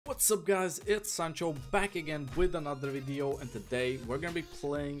What's up guys, it's Sancho back again with another video, and today we're gonna be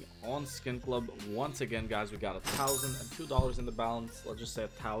playing on Skin Club once again. Guys, we got $1,002 in the balance, let's just say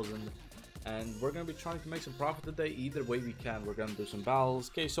 1,000, and we're gonna be trying to make some profit today. Either way we can. We're gonna do some battles,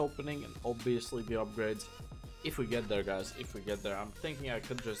 case opening, and obviously the upgrades if we get there, guys. If we get there, I'm thinking I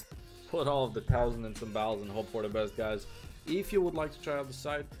could just put all of the 1,000 in some battles and hope for the best, guys. If you would like to try out the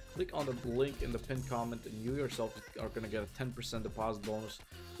site, click on the link in the pinned comment and you yourself are going to get a 10% deposit bonus.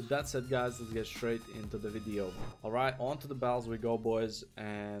 With that said, guys, let's get straight into the video. Alright, on to the battles we go, boys,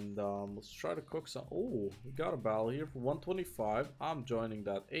 and let's try to cook some. Oh, we got a battle here for 125. I'm joining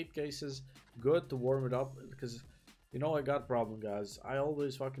that. 8 cases, good to warm it up, because you know I got a problem, guys. I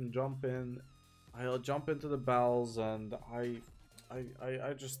always fucking jump in. I'll jump into the battles and I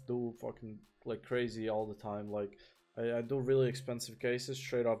just do fucking like crazy all the time. Like I do really expensive cases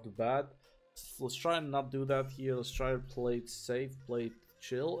straight off the bat. Let's try and not do that here. Let's try to play it safe, play it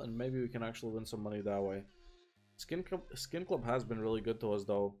chill, and maybe we can actually win some money that way. Skin Club has been really good to us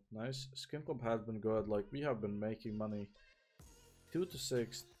though. Nice. Skin Club has been good. Like, we have been making money. 2 to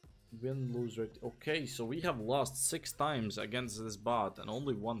 6 win lose rate. Okay, so we have lost 6 times against this bot and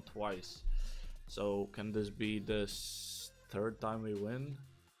only won twice. So can this be this third time we win?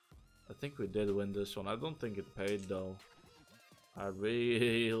 I think we did win this one. I don't think it paid though. I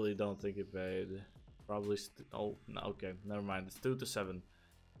really don't think it paid. Probably oh no, okay, never mind. It's 2 to 7.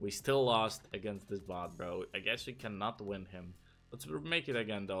 We still lost against this bot, bro. I guess we cannot win him. Let's make it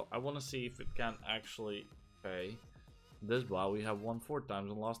again though. I want to see if it can actually pay. This bot we have won 4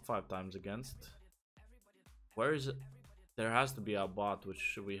 times and lost 5 times against. Where is it? There has to be a bot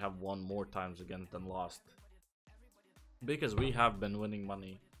which we have won more times against than lost, because we have been winning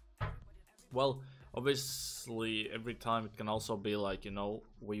money. Well, obviously every time it can also be like, you know,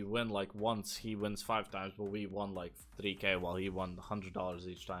 we win like once, he wins 5 times, but we won like 3k while he won $100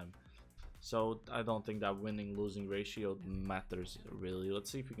 each time. So I don't think that winning losing ratio matters really. Let's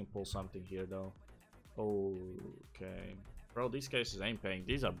see if we can pull something here though. Okay, bro, these cases ain't paying.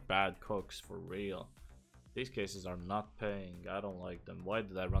 These are bad cooks for real. These cases are not paying. I don't like them. Why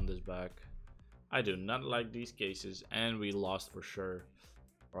did I run this back? I do not like these cases, and we lost for sure.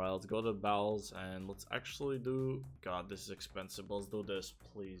 Alright, let's go to the battles and let's actually do... God, this is expensive. Let's do this,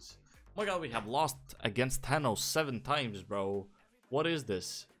 please. Oh my god, we have lost against Thanos 7 times, bro. What is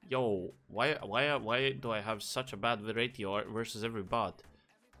this? Yo, why do I have such a bad ratio versus every bot?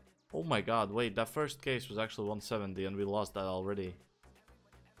 Oh my god, wait, that first case was actually 170 and we lost that already.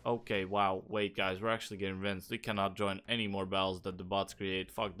 Okay, wow, wait guys, we're actually getting rinsed. We cannot join any more battles that the bots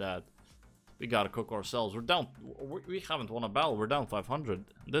create. Fuck that. We gotta cook ourselves. We're down. We haven't won a battle. We're down 500.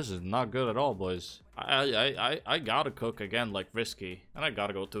 This is not good at all, boys. I gotta cook again, like risky, and I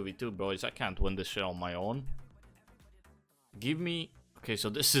gotta go 2v2, boys. I can't win this shit on my own. Give me. Okay, so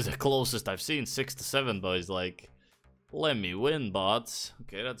this is the closest I've seen. 6 to 7, boys. Like, let me win, bots.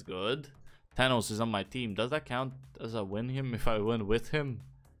 Okay, that's good. Thanos is on my team. Does that count as I win him if I win with him?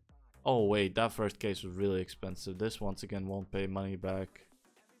 Oh wait, that first case was really expensive. This once again won't pay money back.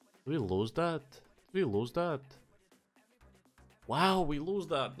 Did we lose that? Did we lose that? Wow, we lose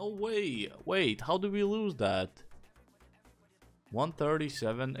that. No way. Wait, how did we lose that?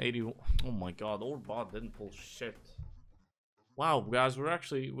 137.81. Oh my god, our bot didn't pull shit. Wow, guys, we're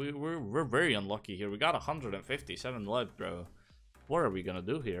actually we're very unlucky here. We got 157 left, bro. What are we gonna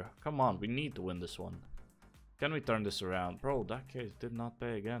do here? Come on, we need to win this one. Can we turn this around? Bro, that case did not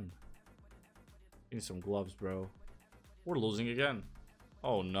pay again. Need some gloves, bro. We're losing again.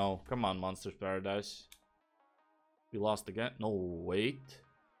 Oh no, come on, Monsters Paradise. We lost again. No, wait.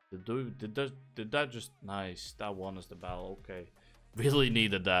 Did that just... Nice, that won us the battle. Okay, really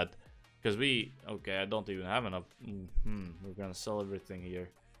needed that, because we... Okay, I don't even have enough. We're gonna sell everything here,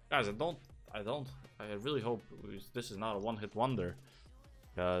 guys. I really hope this is not a one-hit wonder,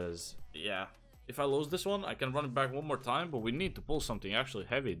 because yeah, if I lose this one I can run it back one more time, but we need to pull something actually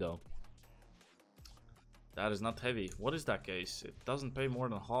heavy though. That is not heavy. What is that case? It doesn't pay more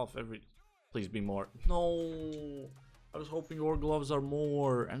than half every... Please be more. No! I was hoping your gloves are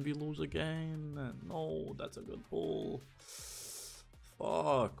more and we lose again. No, that's a good pull.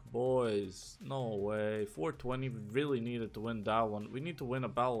 Fuck, boys. No way. 420, we really needed to win that one. We need to win a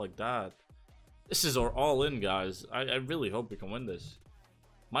battle like that. This is our all-in, guys. I really hope we can win this.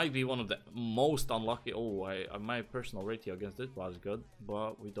 Might be one of the most unlucky... Oh, my personal ratio against this was good,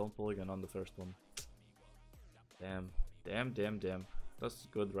 but we don't pull again on the first one. Damn. That's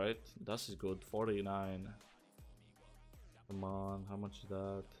good, right? This is good. 49. Come on, how much is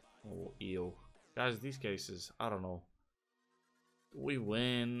that? Oh, ew. Guys, these cases, I don't know. we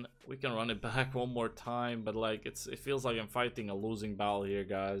win. We can run it back one more time, but like it feels like I'm fighting a losing battle here,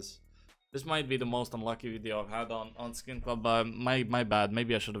 guys. This might be the most unlucky video I've had on Skin Club. My bad.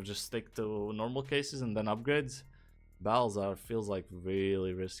 Maybe I should have just stick to normal cases and then upgrades. Battles feels like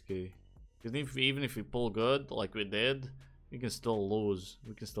really risky. Because even if we pull good, like we did, we can still lose.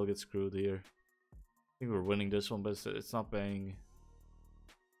 We can still get screwed here. I think we're winning this one, but it's not paying.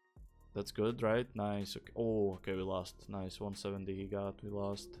 That's good, right? Nice. Okay. Oh, okay, we lost. Nice. 170 he got. We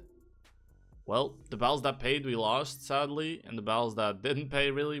lost. Well, the battles that paid, we lost, sadly. And the battles that didn't pay,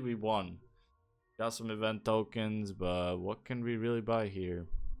 really, we won. Got some event tokens, but what can we really buy here?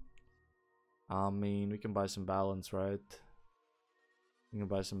 I mean, we can buy some balance, right? We can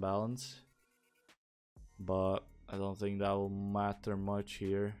buy some balance. But I don't think that will matter much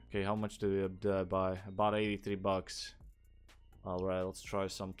here. Okay, how much did I buy? About 83 bucks. Alright, let's try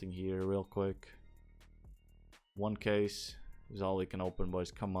something here real quick. One case is all we can open,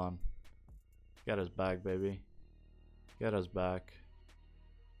 boys. Come on. Get us back, baby. Get us back.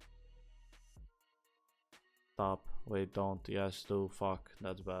 Stop. Wait, don't. Yes, do. Fuck.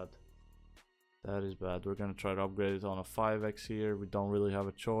 That's bad. That is bad. We're gonna try to upgrade it on a 5x here. We don't really have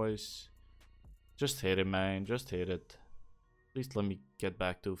a choice. Just hit it, man. Just hit it. At least let me get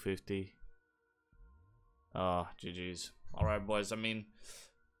back 250. GG's. Alright, boys. I mean,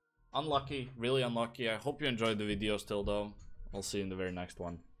 unlucky. Really unlucky. I hope you enjoyed the video still, though. I'll see you in the very next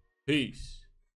one. Peace.